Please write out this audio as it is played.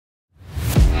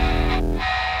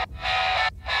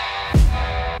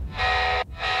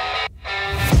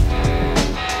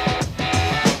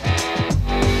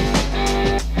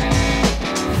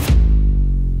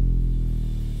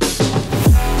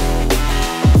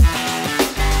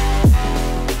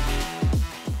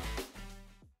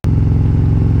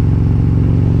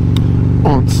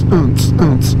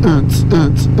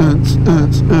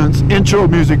Intro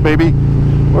music, baby.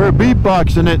 We're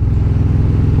beatboxing it.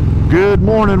 Good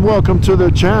morning, welcome to the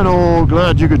channel.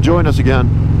 Glad you could join us again.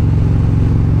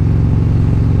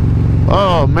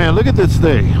 Oh man, look at this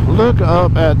thing. Look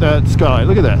up at that sky.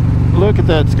 Look at that. Look at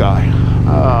that sky.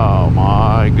 Oh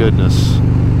my goodness.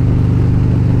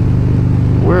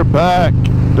 We're back.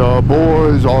 The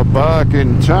boys are back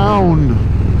in town.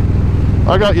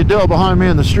 I got Udell behind me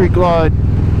in the street glide.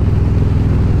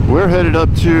 We're headed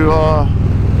up to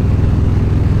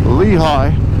Lehigh,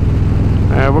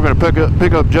 and we're gonna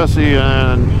pick up Jesse,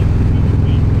 and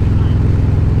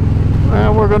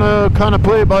we're gonna kind of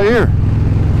play it by ear,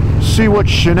 see what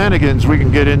shenanigans we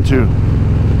can get into.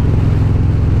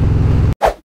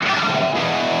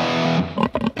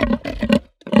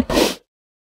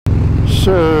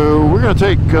 So we're gonna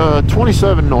take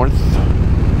 27 north,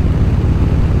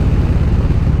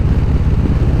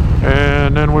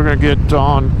 and then we're gonna get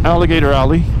on Alligator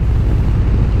Alley,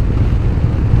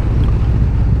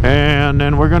 and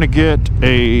then we're gonna get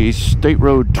a State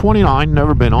Road 29,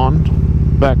 never been on,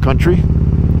 backcountry,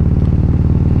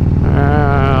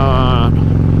 and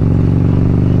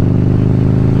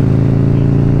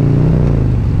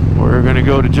we're gonna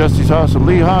go to Jesse's house in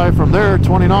Lehigh. From there,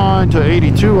 29 to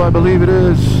 82, I believe it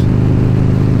is,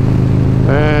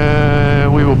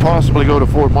 and we will possibly go to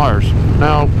Fort Myers.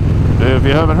 Now, if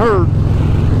you haven't heard,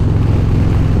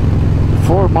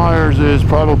 Fort Myers is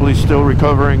probably still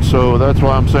recovering, so that's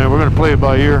why I'm saying we're going to play it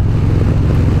by ear.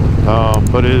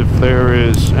 But if there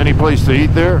is any place to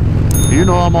eat there, you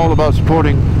know I'm all about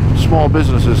supporting small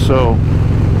businesses, so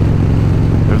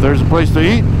if there's a place to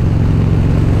eat,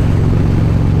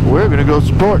 we're going to go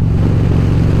support.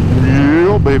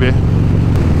 Yeah, baby.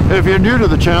 If you're new to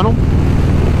the channel,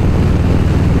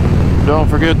 don't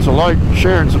forget to like,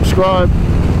 share, and subscribe.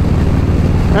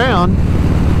 And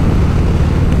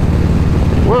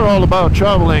we're all about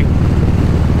traveling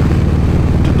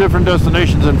to different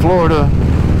destinations in Florida,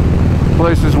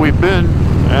 places we've been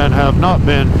and have not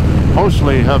been,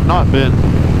 mostly have not been,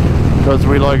 because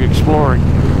we like exploring.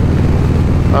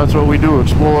 That's what we do,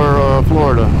 explore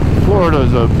Florida. Florida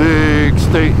is a big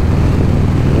state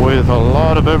with a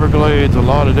lot of Everglades, a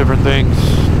lot of different things.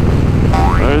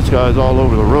 This guy's all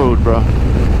over the road, bro.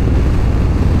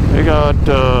 They got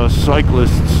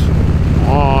cyclists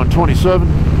on 27.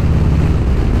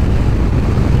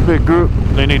 Big group.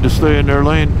 They need to stay in their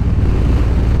lane.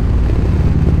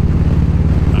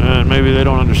 And maybe they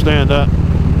don't understand that.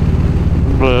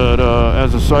 But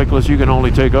as a cyclist, you can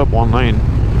only take up one lane.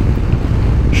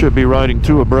 Should be riding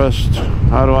two abreast.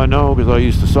 How do I know? Because I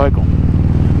used to cycle.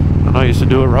 And I used to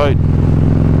do it right.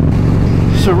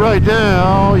 So right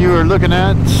now, you are looking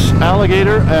at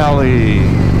Alligator Alley.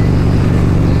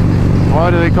 Why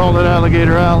do they call it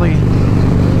Alligator Alley?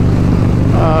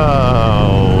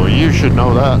 Oh, you should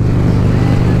know that.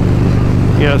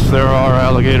 Yes, there are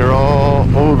alligator all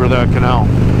over that canal.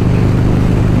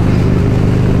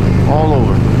 All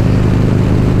over.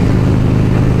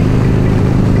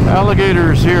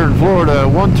 Alligators here in Florida at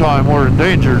one time were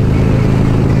endangered.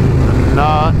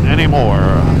 Not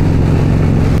anymore.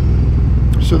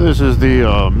 So this is the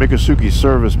Miccosukee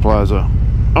Service Plaza.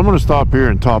 I'm going to stop here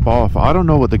and top off. I don't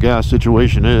know what the gas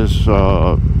situation is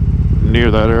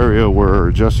near that area where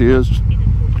Jesse is,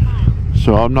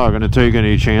 so I'm not going to take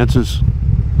any chances.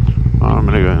 I'm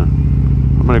going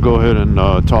to go ahead and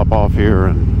top off here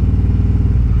and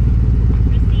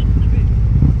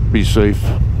be safe.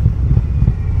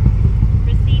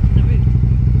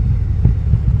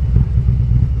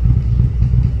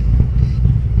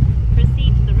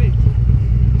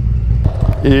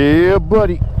 Yeah,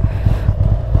 buddy.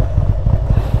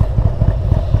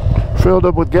 Filled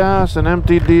up with gas and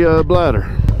emptied the bladder.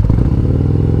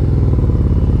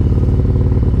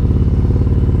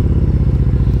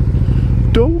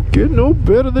 Don't get no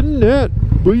better than that.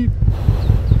 Beep.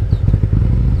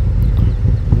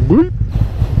 Beep.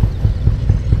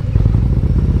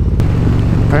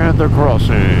 Panther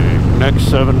Crossing. Next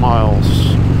 7 miles.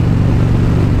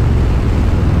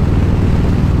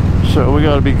 So we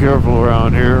got to be careful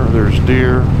around here. There's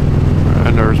deer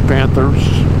and there's panthers.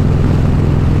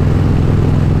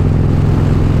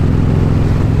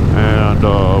 And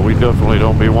we definitely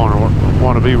don't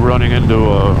want to be running into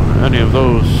any of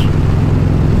those.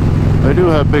 They do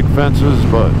have big fences,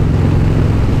 but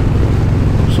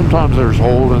sometimes there's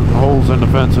holes in the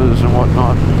fences and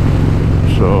whatnot.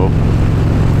 So,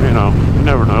 you know, you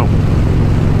never know.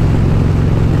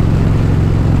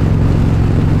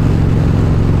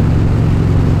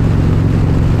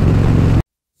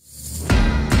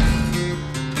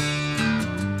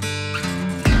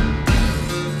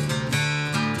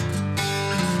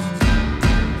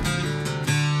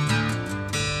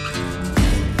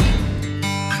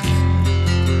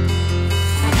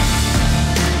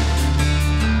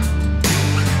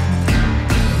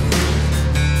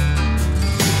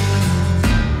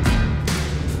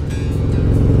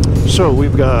 So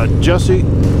we've got Jesse,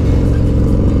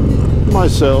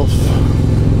 myself,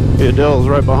 Adele's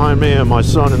right behind me, and my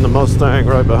son in the Mustang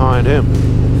right behind him.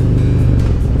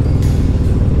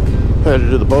 Headed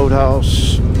to the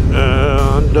Boathouse,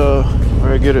 and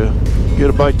I get a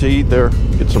bite to eat there,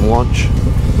 get some lunch.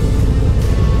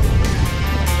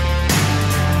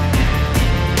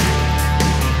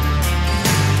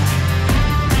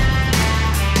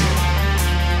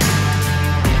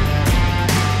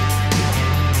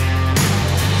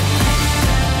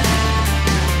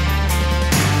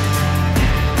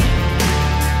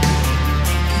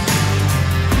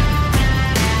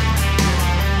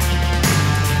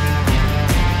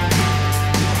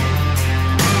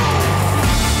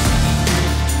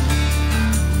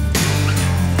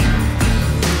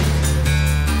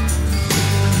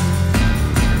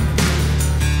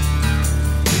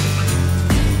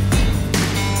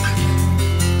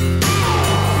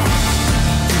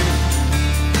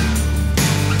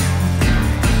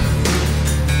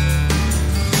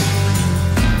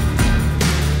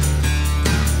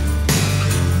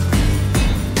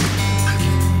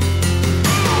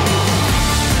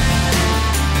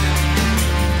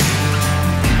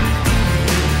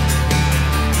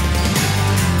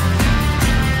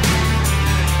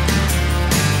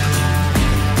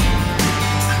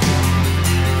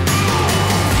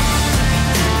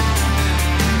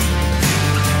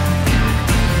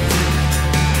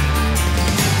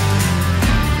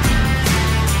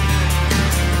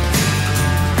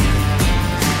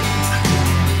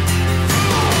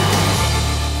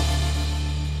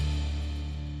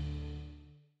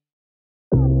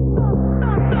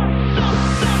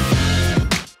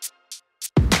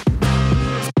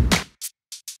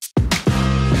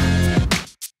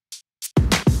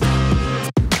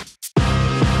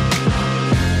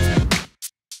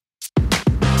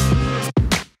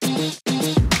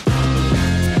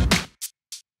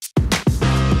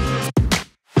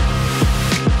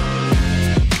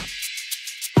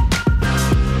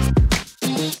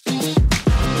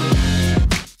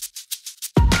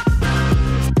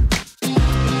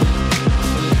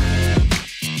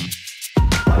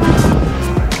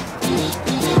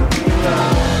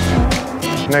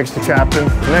 Next to captain.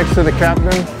 Next to the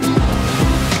captain.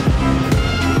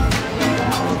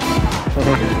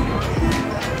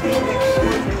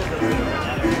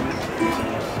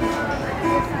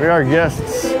 We are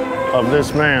guests of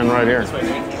this man right here.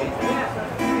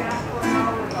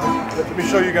 Let me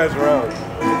show you guys around.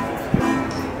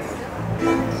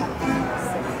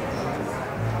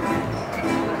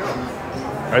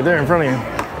 Right there in front of you.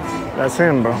 That's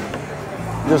him, bro.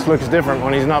 Just looks different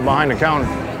when he's not behind the counter.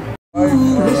 To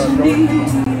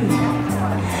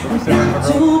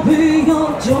be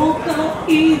your joker,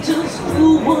 he just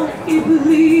do what he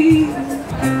believes.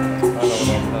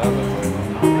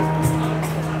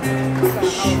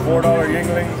 $4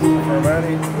 Yingling for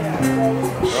Manny.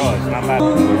 Bro, it's not bad.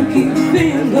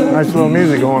 Nice little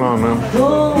music going on, man.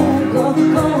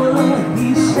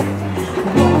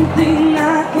 One thing I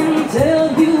can tell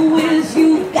you is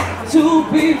you got to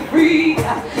be free.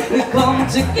 We come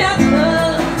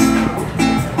together.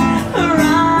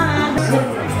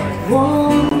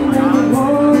 One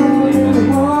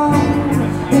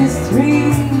is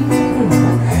three.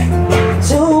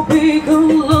 So be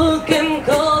good looking,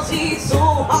 cause he's so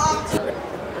hot.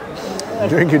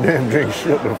 Drink your damn drink,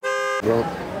 shut the bro.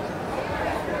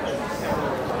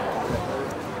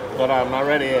 But I'm not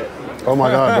ready yet. Oh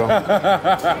my God,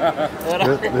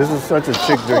 bro. this is such a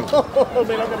chick drink.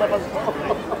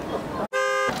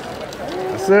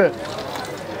 That's it.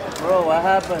 Bro, what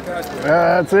happened?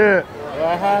 Yeah, that's it.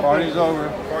 What happened? Party's over.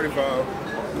 Party foul.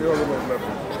 You're over with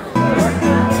nothing.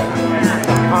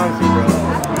 Constant, bro.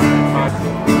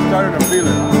 Starting to feel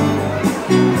it.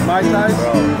 My ties?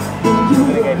 Bro.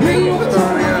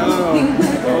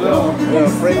 A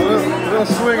little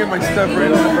swing in my step right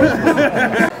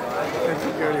now.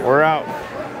 We're out.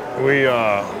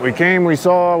 We came, we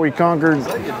saw, we conquered,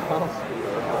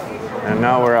 and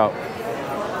now we're out.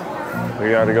 We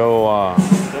got to go.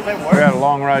 We got a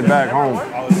long ride back home.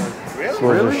 This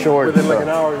was a short. Within like an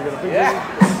hour, you're gonna pick it.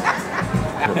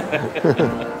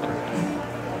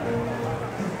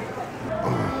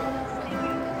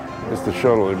 It's the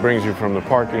shuttle. It brings you from the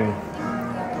parking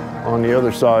on the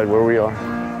other side where we are.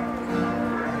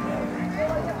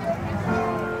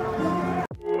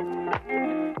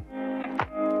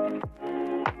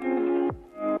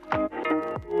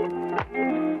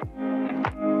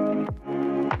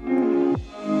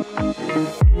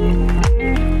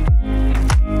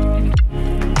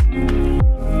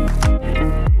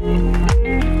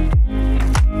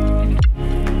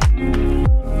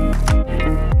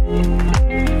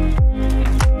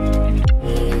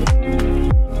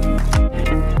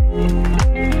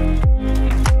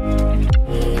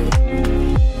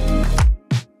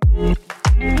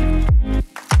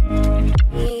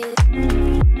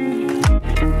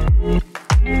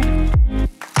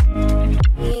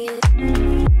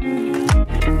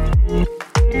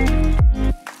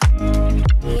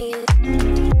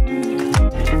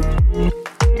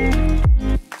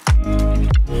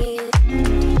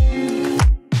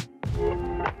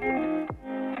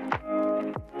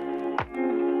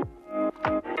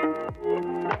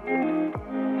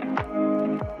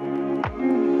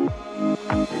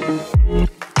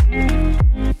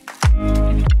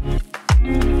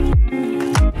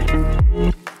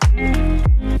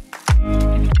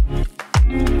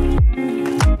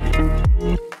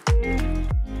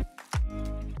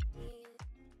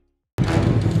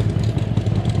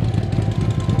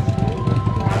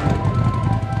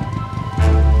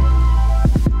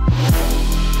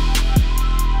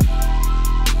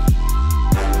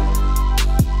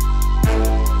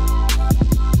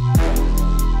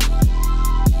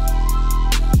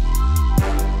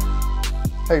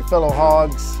 Hey fellow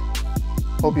hogs,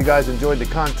 hope you guys enjoyed the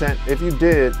content. If you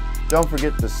did, don't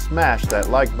forget to smash that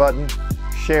like button,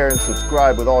 share and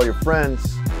subscribe with all your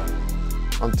friends.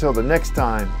 Until the next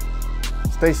time,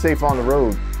 stay safe on the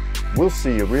road. We'll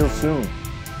see you real soon.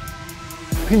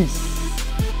 Peace.